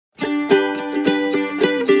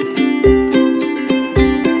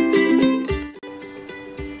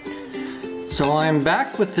So I'm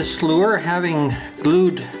back with this lure, having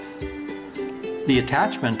glued the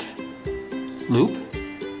attachment loop,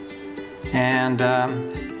 and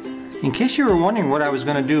in case you were wondering what I was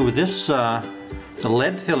going to do with this the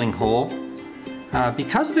lead filling hole,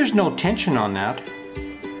 because there's no tension on that,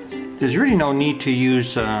 there's really no need to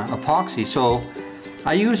use epoxy. So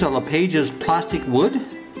I use a Lepages Plastic Wood,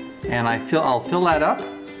 and I'll fill that up.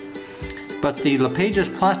 But the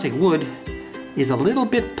Lepages Plastic Wood is a little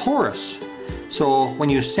bit porous, so when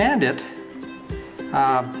you sand it,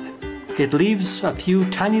 it leaves a few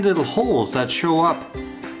tiny little holes that show up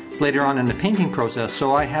later on in the painting process.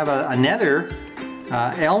 So I have another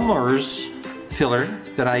Elmer's filler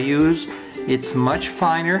that I use. It's much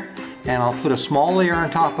finer, and I'll put a small layer on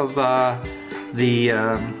top of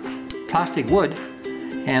the plastic wood,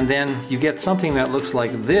 and then you get something that looks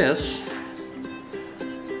like this,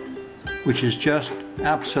 which is just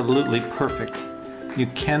absolutely perfect. You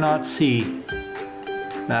cannot see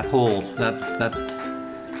that hole. That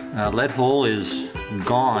lead hole is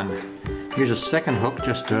gone. Here's a second hook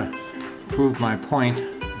just to prove my point.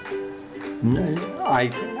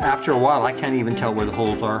 After a while, I can't even tell where the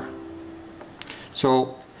holes are.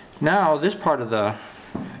 So now this part of the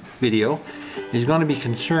video is going to be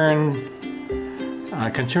concerning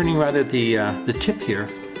rather the tip here,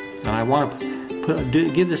 and I want to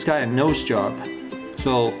give this guy a nose job.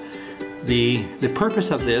 So the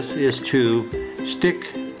purpose of this is to stick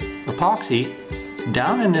epoxy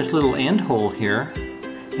down in this little end hole here,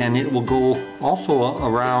 and it will go also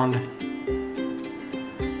around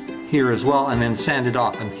here as well, and then sand it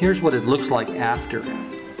off. And here's what it looks like after.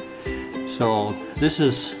 So this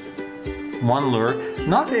is one lure.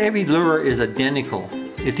 Not every lure is identical.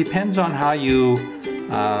 It depends on how you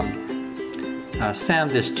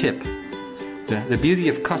sand this tip. The beauty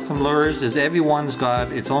of custom lures is everyone's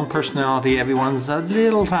got its own personality. Everyone's a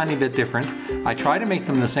little tiny bit different. I try to make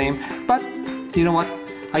them the same, but you know what?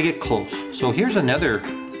 I get close. So here's another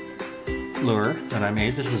lure that I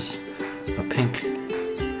made. This is a pink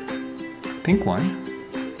one.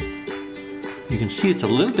 You can see it's a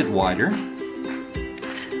little bit wider.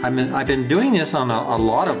 I've been doing this on a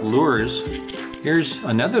lot of lures. Here's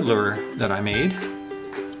another lure that I made,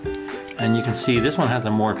 and you can see this one has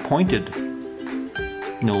a more pointed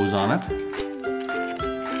nose on it.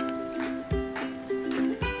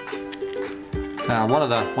 One of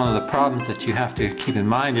the problems that you have to keep in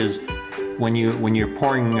mind is when you're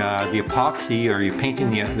pouring the epoxy, or you're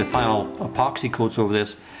painting the final epoxy coats over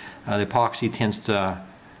this, the epoxy tends to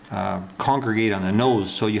congregate on the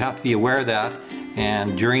nose, so you have to be aware of that.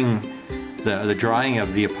 And during the drying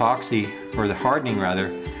of the epoxy, or the hardening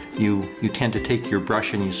rather, you tend to take your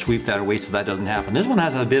brush and you sweep that away so that doesn't happen. This one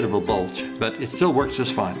has a bit of a bulge, but it still works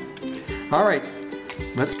just fine. Alright,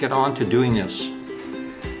 let's get on to doing this.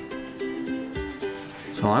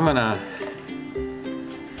 So I'm gonna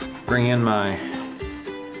bring in my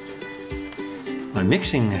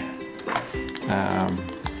mixing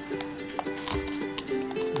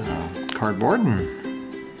cardboard, and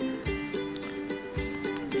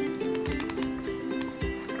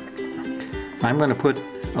I'm going to put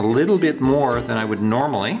a little bit more than I would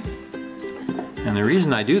normally, and the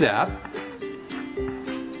reason I do that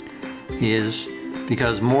is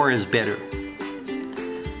because more is better.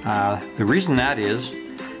 The reason that is,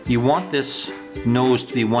 you want this nose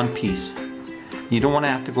to be one piece. You don't want to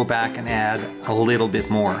have to go back and add a little bit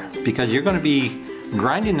more, because you're going to be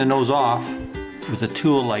grinding the nose off with a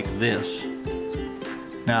tool like this.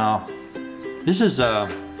 Now, this is a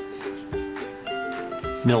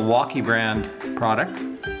Milwaukee brand product.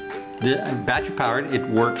 Battery powered, it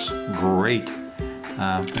works great.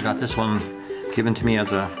 I got this one given to me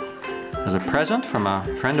as a present from a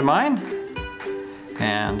friend of mine,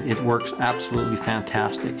 and it works absolutely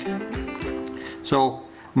fantastic. So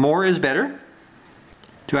more is better.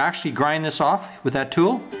 To actually grind this off with that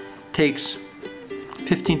tool takes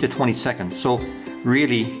 15 to 20 seconds. So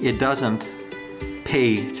really it doesn't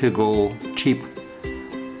pay to go cheap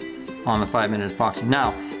on the 5-minute epoxy.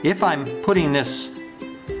 Now, if I'm putting this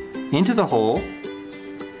into the hole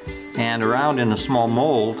and around in a small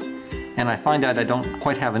mold, and I find out I don't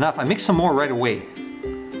quite have enough, I mix some more right away.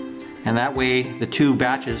 And that way the two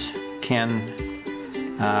batches can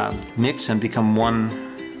mix and become one.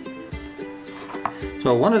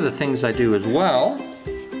 So one of the things I do as well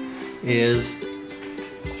is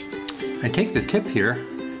I take the tip here,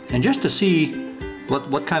 and just to see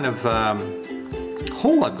what kind of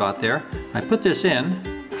hole I've got there, I put this in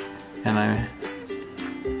and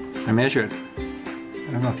I measure it.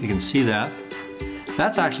 I don't know if you can see that.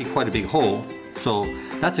 That's actually quite a big hole, so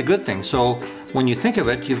that's a good thing. So when you think of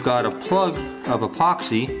it, you've got a plug of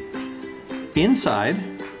epoxy inside,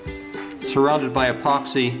 surrounded by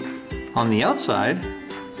epoxy on the outside,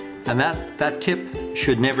 and that tip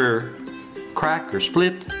should never crack or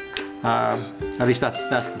split. At least that's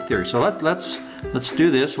the theory. So let's do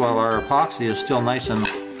this while our epoxy is still nice and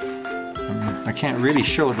I can't really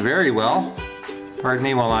show it very well. Pardon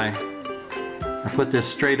me while I put this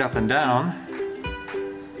straight up and down.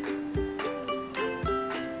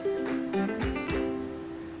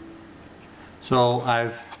 So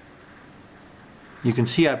you can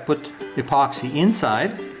see I put epoxy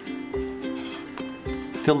inside,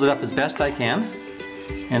 filled it up as best I can,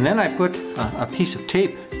 and then I put a piece of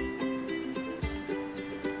tape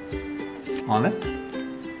on it,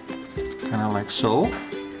 kind of like so.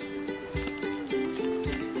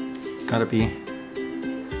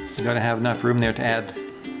 You gotta have enough room there to add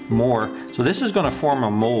more. So this is going to form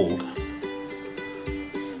a mold.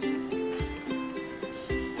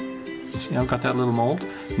 See, I've got that little mold.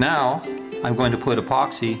 Now I'm going to put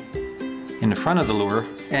epoxy in the front of the lure,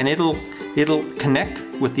 and it'll connect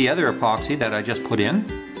with the other epoxy that I just put in.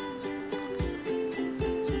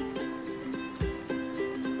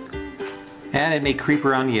 And it may creep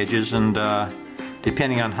around the edges, and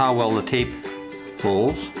depending on how well the tape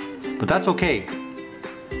holds, but that's okay.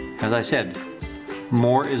 As I said,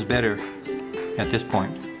 more is better at this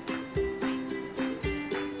point.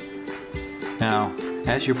 Now,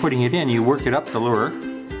 as you're putting it in, you work it up the lure,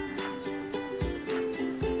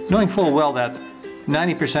 knowing full well that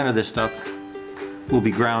 90% of this stuff will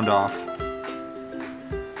be ground off.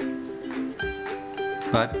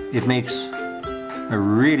 But it makes a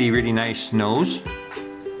really nice nose.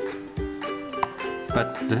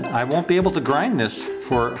 But I won't be able to grind this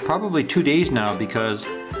for probably 2 days now, because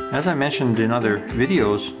as I mentioned in other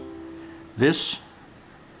videos, this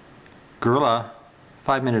Gorilla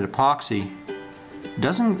 5-minute epoxy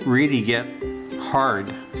doesn't really get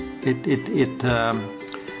hard.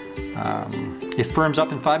 It firms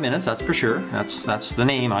up in 5 minutes, that's for sure. That's the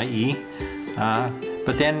name, i.e.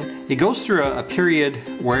 But then it goes through a period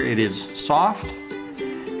where it is soft,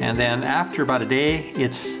 and then after about a day,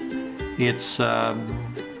 it's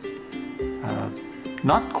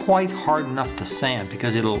not quite hard enough to sand,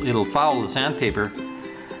 because it'll foul the sandpaper.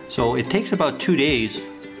 So it takes about 2 days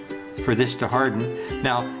for this to harden.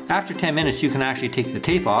 Now, after 10 minutes, you can actually take the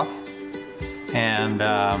tape off and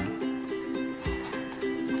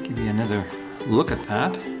give you another look at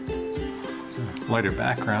that. Lighter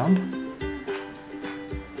background.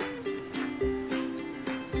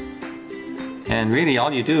 And really,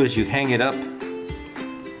 all you do is you hang it up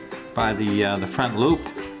by the front loop,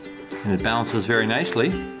 and it balances very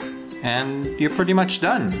nicely, and you're pretty much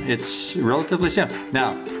done. It's relatively simple.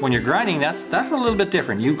 Now, when you're grinding, that's a little bit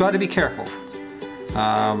different. You've got to be careful.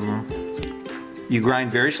 You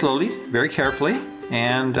grind very slowly, very carefully,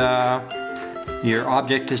 and your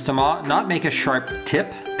object is to not make a sharp tip,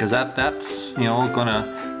 because that's going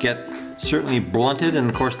to get certainly blunted, and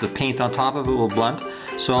of course the paint on top of it will blunt.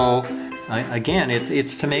 So again,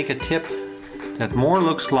 it's to make a tip that more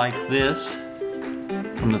looks like this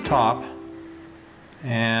from the top,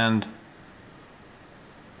 and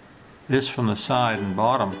this from the side and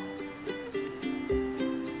bottom.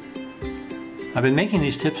 I've been making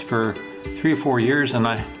these tips for 3 or 4 years, and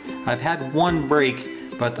I've had one break,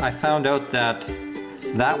 but I found out that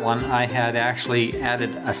one I had actually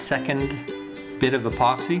added a second bit of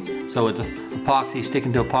epoxy. So it's epoxy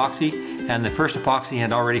sticking to epoxy, and the first epoxy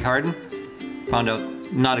had already hardened. Found out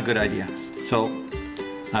not a good idea. So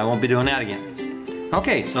I won't be doing that again.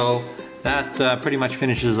 Okay, so that pretty much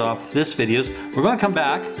finishes off this video. We're going to come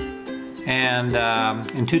back and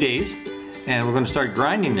in 2 days, and we're going to start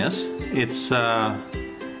grinding this. It's going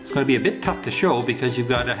to be a bit tough to show, because you've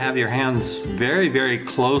got to have your hands very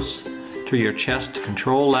close to your chest to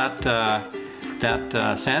control that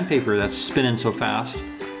sandpaper that's spinning so fast.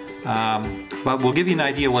 But we'll give you an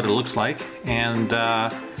idea what it looks like, and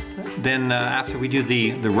then after we do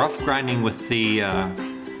the rough grinding with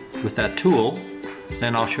that tool,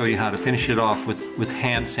 then I'll show you how to finish it off with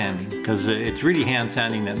hand sanding, because it's really hand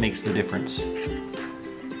sanding that makes the difference.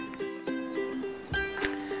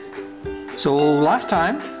 So last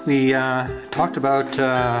time we talked about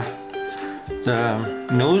the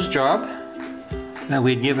nose job that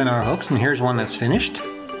we'd given our hooks, and here's one that's finished.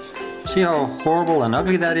 See how horrible and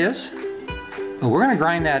ugly that is? But we're going to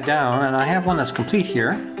grind that down, and I have one that's complete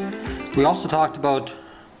here. We also talked about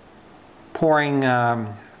pouring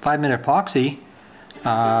 5-minute epoxy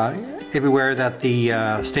everywhere that the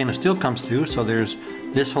stainless steel comes through. So there's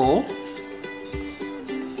this hole,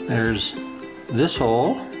 there's this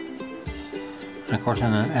hole, and of course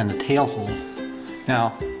and the tail hole.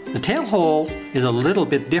 Now the tail hole is a little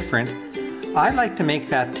bit different. I like to make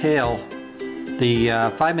that tail, the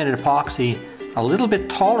 5-minute epoxy, a little bit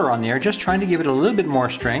taller on there, just trying to give it a little bit more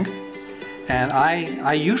strength. And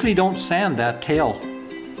I usually don't sand that tail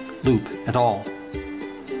loop at all.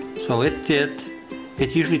 So it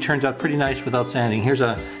usually turns out pretty nice without sanding. Here's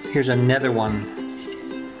another one.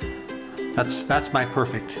 That's my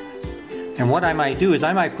perfect. And what I might do is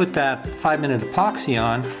I might put that 5-minute epoxy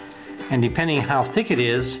on, and depending how thick it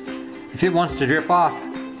is, if it wants to drip off,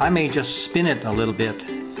 I may just spin it a little bit.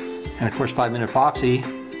 And of course 5-minute epoxy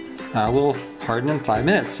will harden in 5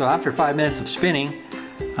 minutes. So after 5 minutes of spinning,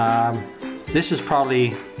 this is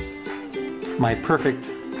probably my perfect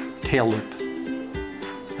tail loop.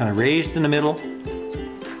 Kind of raised in the middle,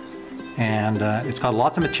 and it's got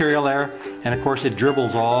lots of material there, and of course it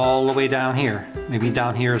dribbles all the way down here, maybe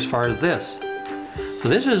down here as far as this. So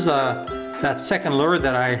this is that second lure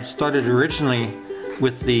that I started originally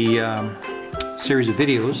with the series of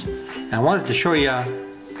videos, and I wanted to show you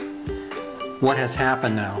what has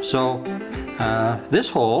happened now. So this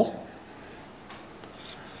hole,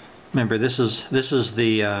 remember this is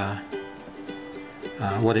the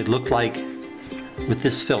what it looked like with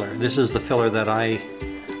this filler. This is the filler that I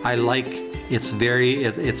like. It's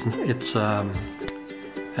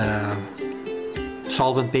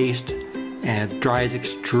solvent based and it dries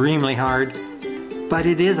extremely hard, but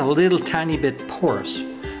it is a little tiny bit porous.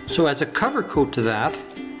 So as a cover coat to that,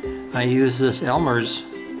 I use this Elmer's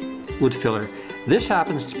wood filler. This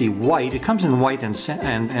happens to be white. It comes in white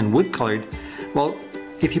and wood colored. Well,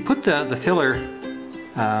 if you put the filler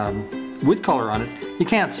wood color on it, you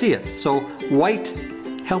can't see it. So white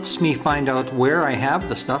helps me find out where I have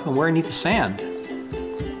the stuff and where I need to sand.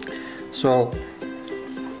 So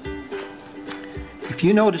if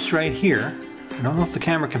you notice right here, I don't know if the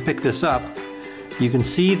camera can pick this up, you can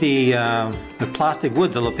see the plastic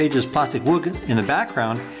wood, the Lepages Plastic Wood in the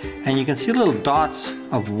background, and you can see little dots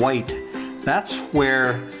of white. That's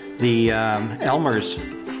where the Elmer's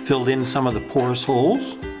filled in some of the porous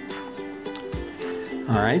holes.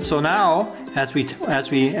 All right, so now as we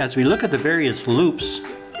look at the various loops,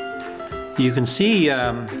 you can see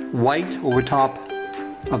white over top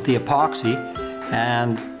of the epoxy,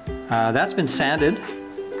 and that's been sanded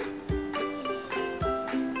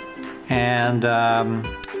and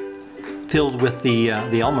filled with the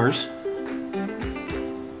Elmer's.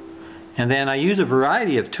 And then I use a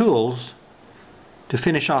variety of tools to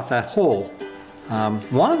finish off that hole.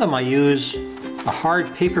 One of them I use a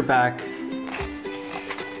hard paperback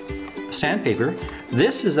sandpaper.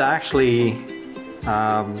 This is actually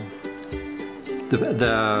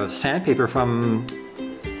the sandpaper from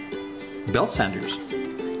belt sanders,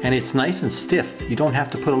 and it's nice and stiff. You don't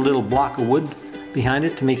have to put a little block of wood behind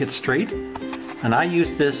it to make it straight. And I use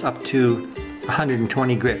this up to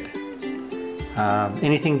 120 grit.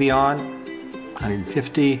 Anything beyond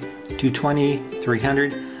 150, 220,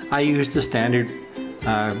 300, I use the standard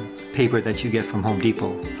paper that you get from Home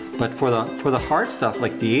Depot. But for the hard stuff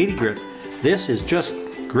like the 80 grit, this is just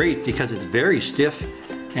great because it's very stiff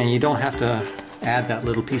and you don't have to add that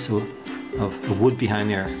little piece of wood behind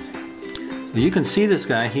there. Well, you can see this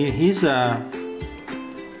guy, he's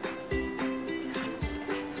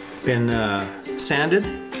been sanded.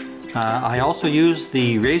 I also use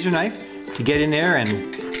the razor knife to get in there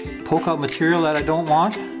and poke out material that I don't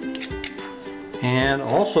want. And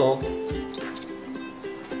also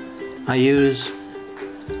I use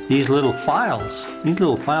these little files. These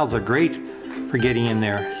little files are great for getting in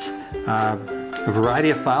there. A variety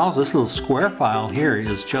of files. This little square file here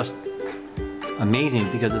is just amazing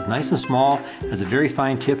because it's nice and small, has a very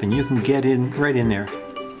fine tip, and you can get in right in there.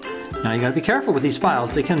 Now you gotta be careful with these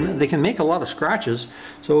files. They can make a lot of scratches,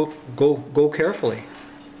 so go carefully.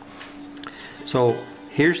 So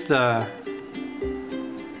here's the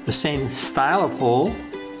same style of hole.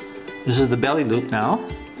 This is the belly loop now.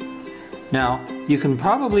 Now you can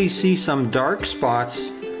probably see some dark spots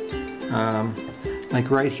like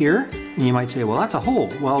right here, and you might say, well, that's a hole.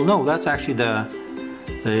 Well, no, that's actually the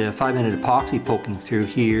 5-minute epoxy poking through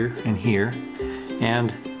here and here.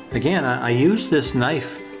 And again, I use this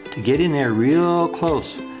knife to get in there real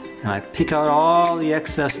close, and I pick out all the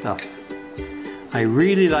excess stuff. I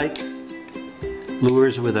really like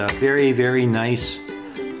lures with a very, very nice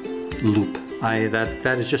loop.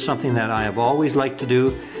 That is just something that I have always liked to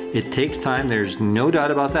do. It takes time, there's no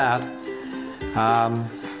doubt about that.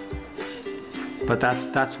 But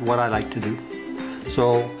that's what I like to do.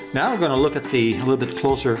 So now we're going to look at a little bit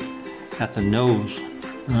closer at the nose.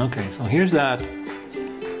 Okay, so here's that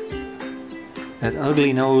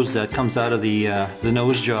ugly nose that comes out of the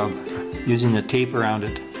nose job using the tape around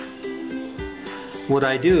it. What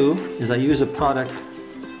I do is I use a product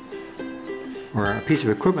or a piece of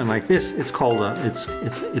equipment like this, it's called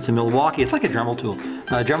it's a Milwaukee. It's like a Dremel tool.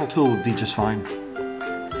 A Dremel tool would be just fine,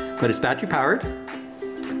 but it's battery powered,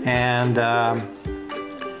 and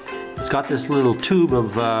it's got this little tube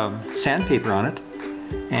of sandpaper on it,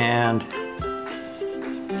 and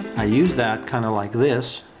I use that kind of like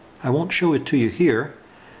this. I won't show it to you here,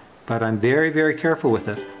 but I'm very careful with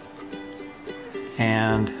it.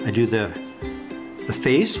 And I do the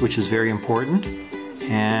face, which is very important,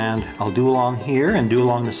 and I'll do along here and do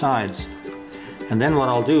along the sides. And then what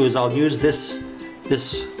I'll do is I'll use this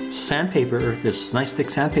sandpaper, this nice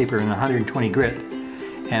thick sandpaper in 120 grit,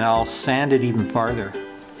 and I'll sand it even farther.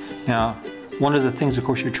 Now, one of the things, of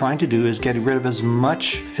course, you're trying to do is get rid of as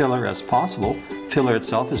much filler as possible. Filler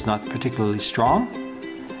itself is not particularly strong,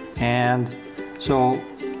 and so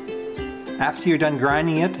after you're done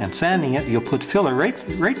grinding it and sanding it, you'll put filler right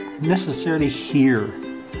necessarily here,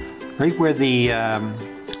 right where the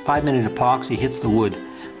 5-minute epoxy hits the wood.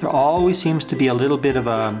 There always seems to be a little bit of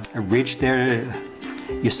a ridge there.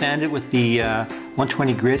 You sand it with the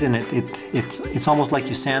 120 grit, and it's almost like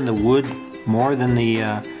you sand the wood more than the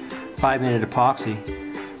 5-minute epoxy.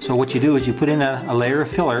 So what you do is you put in a layer of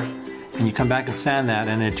filler, and you come back and sand that,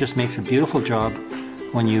 and it just makes a beautiful job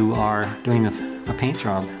when you are doing a paint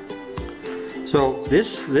job. So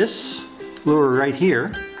this lure right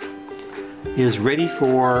here is ready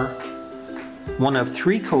for one of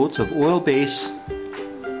 3 coats of oil-based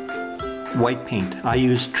white paint. I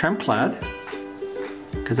use Tremclad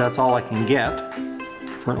because that's all I can get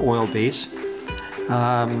for an oil base.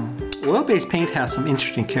 Oil-based paint has some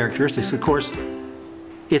interesting characteristics. Of course,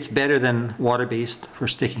 it's better than water-based for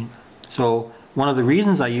sticking. So one of the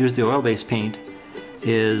reasons I use the oil-based paint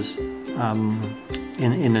is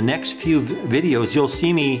in the next few videos you'll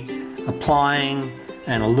see me applying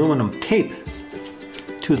an aluminum tape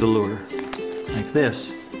to the lure like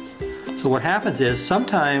this. So what happens is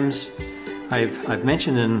sometimes I've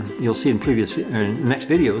mentioned, and you'll see in next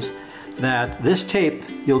videos, that this tape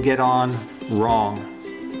you'll get on wrong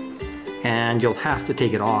and you'll have to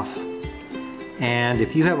take it off. And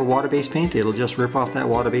if you have a water-based paint, it'll just rip off that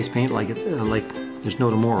water-based paint like there's no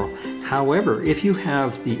tomorrow. However, if you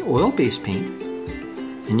have the oil-based paint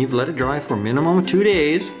and you've let it dry for a minimum of 2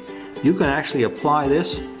 days, you can actually apply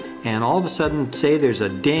this, and all of a sudden, say there's a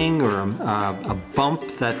ding or a bump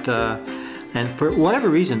that, and for whatever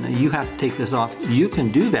reason you have to take this off, you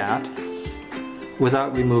can do that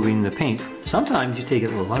without removing the paint. Sometimes you take a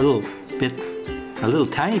little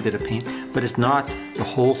tiny bit of paint, but it's not the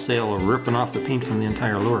wholesale ripping off the paint from the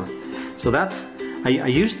entire lure. So that's, I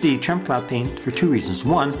use the Tremclad paint for 2 reasons.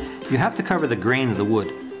 One, you have to cover the grain of the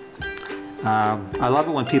wood. I love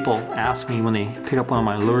it when people ask me when they pick up one of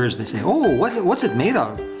my lures, they say, "Oh, what's it made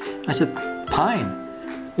of?" I said, "Pine."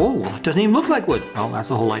 "Oh, well, it doesn't even look like wood." Well, that's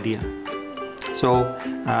the whole idea. So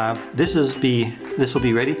this will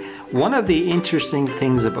be ready. One of the interesting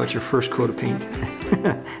things about your first coat of paint,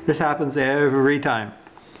 this happens every time.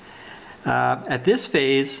 At this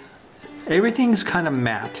phase, everything's kind of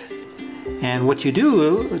matte. And what you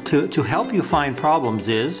do to help you find problems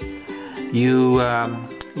is you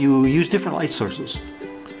use different light sources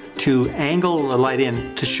to angle the light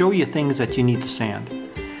in to show you things that you need to sand.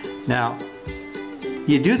 Now,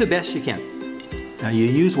 you do the best you can. You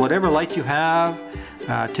use whatever light you have.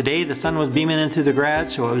 Today the sun was beaming into the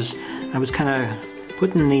garage, so I was kind of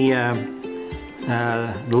putting the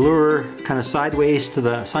lure kind of sideways to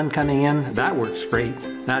the sun coming in. That works great.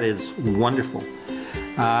 That is wonderful.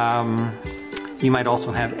 You might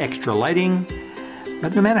also have extra lighting,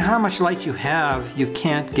 but no matter how much light you have, you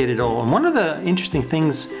can't get it all. And one of the interesting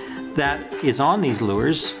things that is on these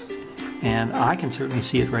lures, and I can certainly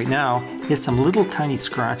see it right now, is some little tiny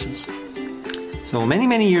scratches. So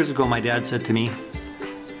many years ago my dad said to me,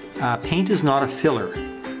 paint is not a filler.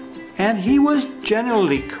 And he was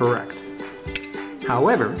generally correct.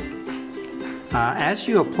 However, as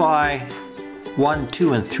you apply 1,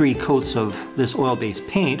 2, and 3 coats of this oil-based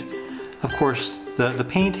paint, of course the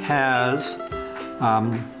paint has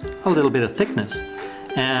a little bit of thickness.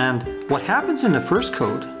 And what happens in the first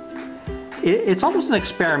coat, it's almost an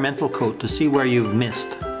experimental coat to see where you've missed.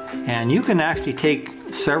 And you can actually take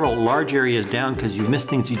several large areas down because you've missed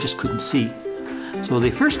things you just couldn't see. So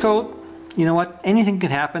the first coat, you know what, anything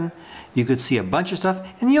can happen. You could see a bunch of stuff,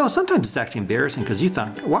 and you know, sometimes it's actually embarrassing because you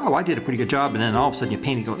thought, wow, I did a pretty good job, and then all of a sudden you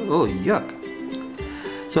paint and go, oh, yuck.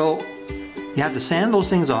 So you have to sand those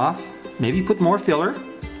things off, maybe put more filler,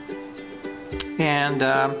 and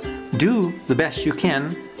do the best you can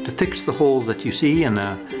to fix the holes that you see.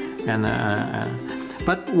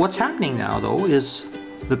 But what's happening now though is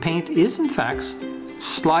the paint is in fact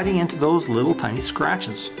sliding into those little tiny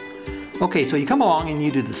scratches. Okay, so you come along and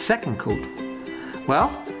you do the second coat.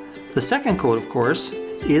 Well, the second coat, of course,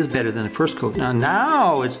 is better than the first coat.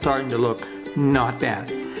 Now it's starting to look not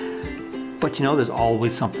bad. But you know, there's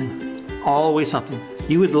always something. Always something.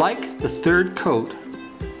 You would like the third coat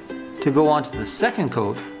to go onto the second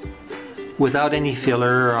coat without any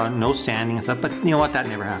filler or no sanding and stuff, but you know what, that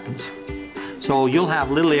never happens. So you'll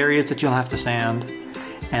have little areas that you'll have to sand,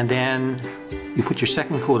 and then you put your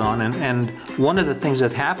second coat on, and one of the things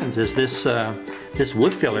that happens is this this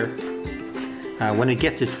wood filler, when it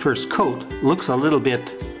gets its first coat, looks a little bit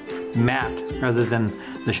matte rather than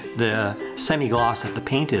the semi-gloss that the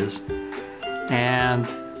paint is. And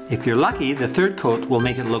if you're lucky, the third coat will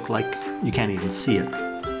make it look like you can't even see it.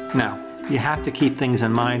 Now, you have to keep things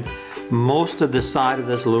in mind. Most of the side of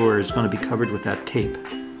this lure is going to be covered with that tape.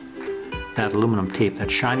 That aluminum tape, that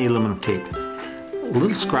shiny aluminum tape.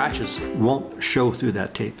 Little scratches won't show through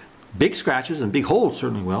that tape. Big scratches and big holes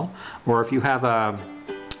certainly will. Or if you have a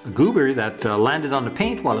goober that landed on the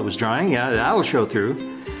paint while it was drying, yeah, that'll show through.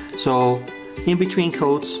 So in between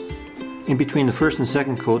coats, in between the first and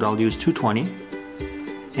second coat, I'll use 220.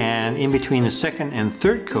 And in between the second and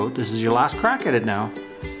third coat, this is your last crack at it now,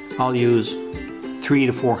 I'll use 300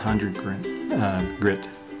 to 400 grit.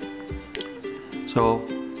 So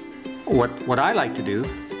what I like to do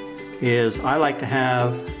is I like to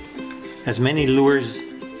have as many lures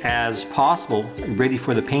as possible ready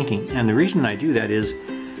for the painting. And the reason I do that is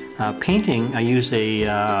painting, I use a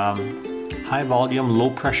high volume, low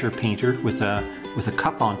pressure painter with a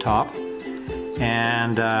cup on top.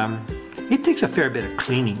 And it takes a fair bit of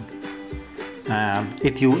cleaning.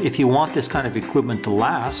 If you want this kind of equipment to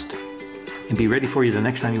last and be ready for you the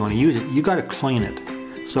next time you want to use it, you got to clean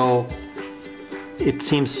it. So it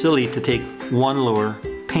seems silly to take one lure,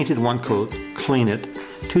 paint it one coat, clean it.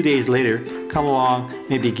 2 days later, come along,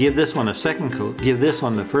 maybe give this one a second coat, give this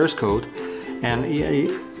one the first coat, and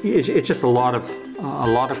it's just a lot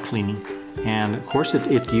of cleaning. And of course,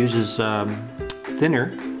 it uses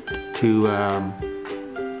thinner to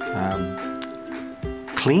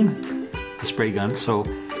clean the spray gun, so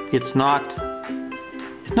it's not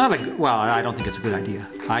a, well, I don't think it's a good idea.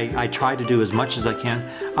 I try to do as much as I can.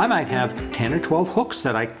 I might have 10 or 12 hooks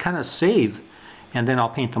that I kind of save, and then I'll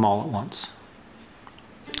paint them all at once.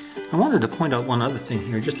 I wanted to point out one other thing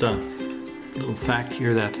here, just a little fact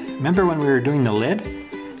here, that remember when we were doing the lead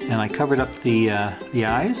and I covered up the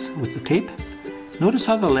eyes with the tape? Notice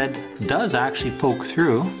how the lead does actually poke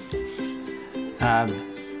through.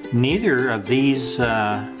 Neither of these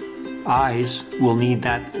eyes will need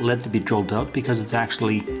that lead to be drilled out because it's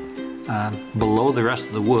actually below the rest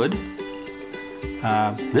of the wood.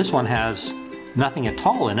 This one has nothing at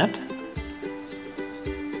all in it,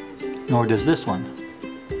 nor does this one.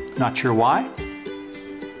 Not sure why.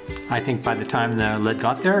 I think by the time the lead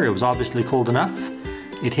got there, it was obviously cold enough.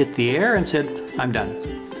 It hit the air and said, I'm done.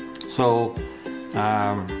 So,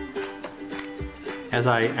 as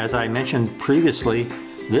I mentioned previously,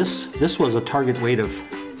 this was a target weight of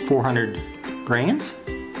 400 grams,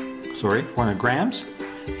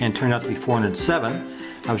 and turned out to be 407.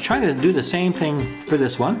 I was trying to do the same thing for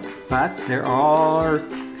this one, but there are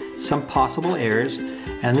some possible errors,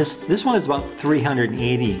 and this one is about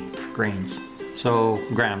 380 grams. So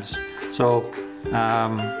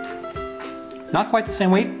not quite the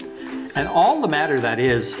same weight, and all the matter that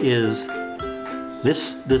is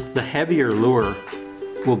the heavier lure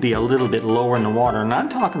will be a little bit lower in the water, and I'm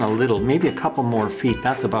talking a little, maybe a couple more feet,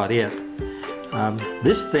 that's about it.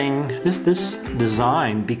 This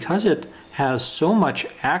design, because it has so much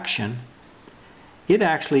action, it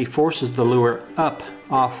actually forces the lure up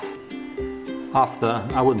off the,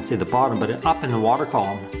 I wouldn't say the bottom, but up in the water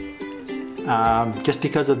column, just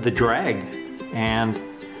because of the drag. And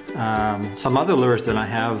some other lures that I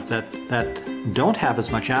have that don't have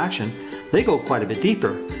as much action, they go quite a bit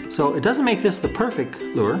deeper. So it doesn't make this the perfect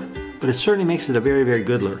lure, but it certainly makes it a very, very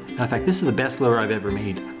good lure. And in fact, this is the best lure I've ever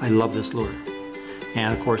made. I love this lure.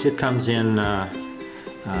 And of course, it comes in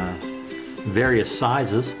various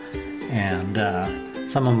sizes, and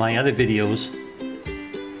some of my other videos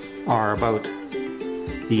are about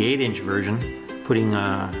the 8-inch version, putting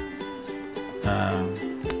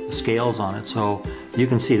scales on it. So you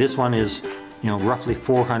can see this one is, roughly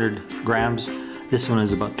 400 grams. This one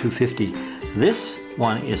is about 250. This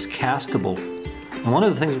one is castable. And one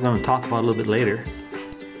of the things we're going to talk about a little bit later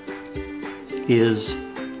is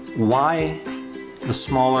why the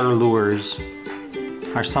smaller lures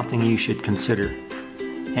are something you should consider.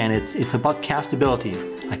 And it's about castability.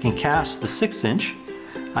 I can cast the 6-inch,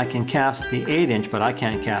 I can cast the 8-inch, but I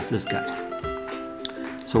can't cast this guy.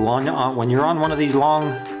 So when you're on one of these long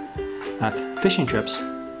fishing trips,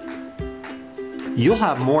 you'll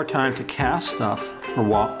have more time to cast stuff for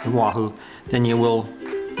Wahoo than you will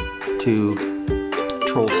to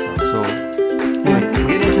troll stuff. So anyway, we'll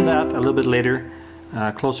get into that a little bit later,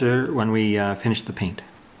 closer when we finish the paint.